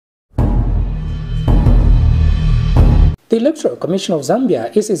The Electoral Commission of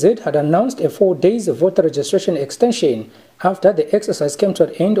Zambia, ECZ, had announced a 4 days voter registration extension after the exercise came to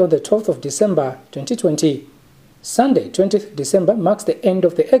an end on the 12th of December 2020. Sunday, 20th December, marks the end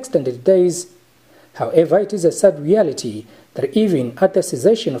of the extended days. However, it is a sad reality that even at the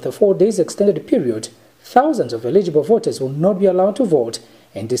cessation of the 4 days extended period, thousands of eligible voters will not be allowed to vote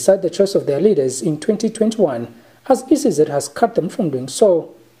and decide the choice of their leaders in 2021, as ECZ has cut them from doing so.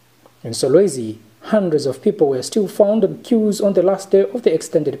 In Solwezi, hundreds of people were still found on queues on the last day of the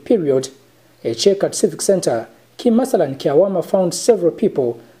extended period. A check at Civic Center, Kimasala and Kiawama found several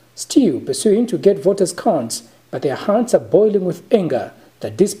people still pursuing to get voters' cards, but their hearts are boiling with anger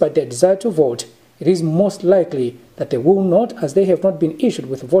that despite their desire to vote, it is most likely that they will not, as they have not been issued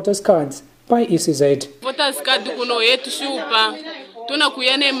with voters' cards by ECZ. Voters card kuno yetu shupa. Tuna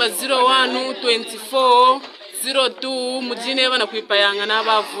kuyane ma 01 24 02 mujine bana kuipayanga na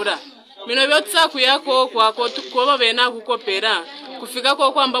bavura. Mino byotsa kuyako kwako tukoba bena kukopera kufika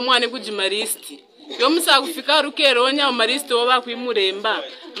ko kwamba mwane kujimaristi. Yo musa kufika rukeronya maristi oba kwimuremba.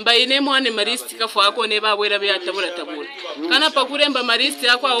 Mbayine mwane maristi kafako ne babwera byatabura tabura. Kana pakuremba maristi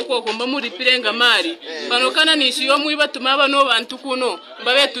yako uko komba muri pirenga mari. Bano kana nishiyo mwiba tumaba no bantu kuno.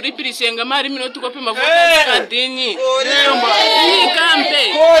 Mbabe turipirishenga mari mino tukopima vota kadinyi. Ni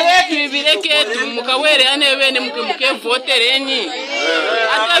kampe. Tubireke tumukawere ane bene muke voterenyi.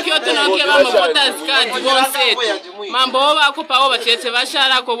 Ata kyo tunoke ba voters card bonse. Mambo bako pawo bachetse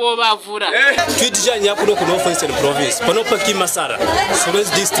bashara ko bo bavura. Twitijanya kuno Western province. Panopa Kimasara.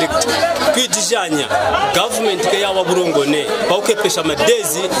 Solwezi district. Twitijanya government ke yawa burongone. Pauke pesha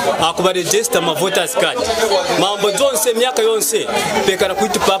madezi akuba register ma voters card. Mambo zonse myaka yonse pekara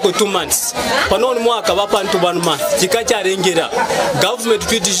kuitu pako 2 months. Panoni mwaka bapantu banuma. Chikacha rengera. Government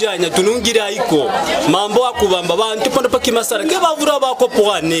twitijanya tunungira iko. Mambo akubamba bantu panopa Kimasara ke bavura bako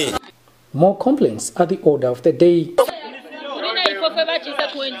poane. More complaints are the order of the day.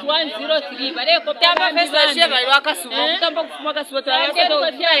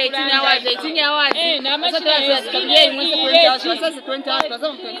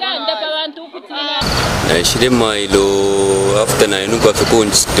 Naishire mailo after nainuka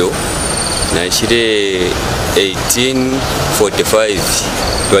fikunchito naishire 1845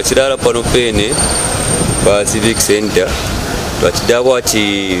 twachirara pano pene pa Civic Center twachidabwa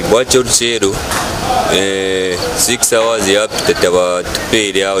ati bwacho rusero 6 hours yapita taba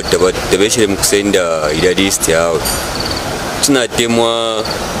tupere out taba tebeshire mukusenda ila list yawe tunatemwa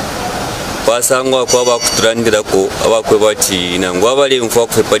pasangwa kwa bakuturandirako abakwe bati nangwa bale mfa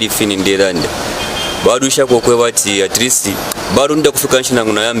kufepali fini nderanda badusha kokwe bati at least barunda kufika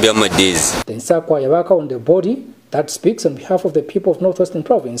nshinangu nayambi amadezi. The Nsakwa Yabaka on the body that speaks on behalf of the people of Northwestern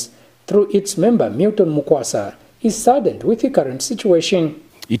Province through its member Milton Mukwasa is saddened with the current situation.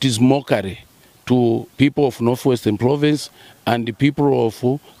 It is mockery to people of Northwestern Province and the people of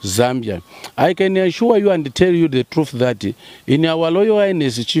Zambia. I can assure you and tell you the truth that in our Royal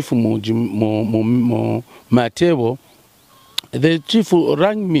Highness Chief Matebo, the chief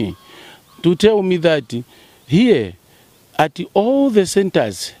rang me to tell me that here at all the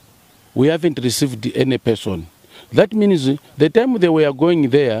centers we haven't received any person. That means the time they were going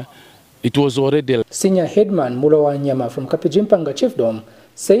there, it was already. Senior headman Mulawa Nyama from Kapijimpanga Chiefdom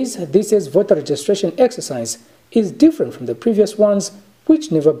says this year's voter registration exercise is different from the previous ones,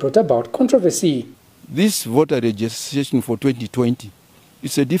 which never brought about controversy. This voter registration for 2020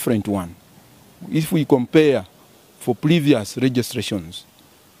 is a different one. If we compare for previous registrations,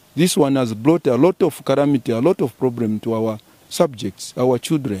 this one has brought a lot of calamity, a lot of problem to our subjects, our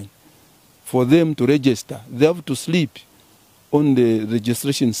children. For them to register, they have to sleep on the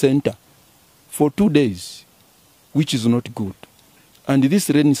registration center for 2 days, which is not good. And this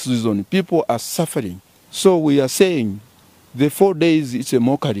rainy season, people are suffering. So we are saying the 4 days is a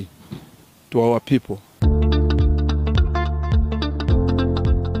mockery to our people.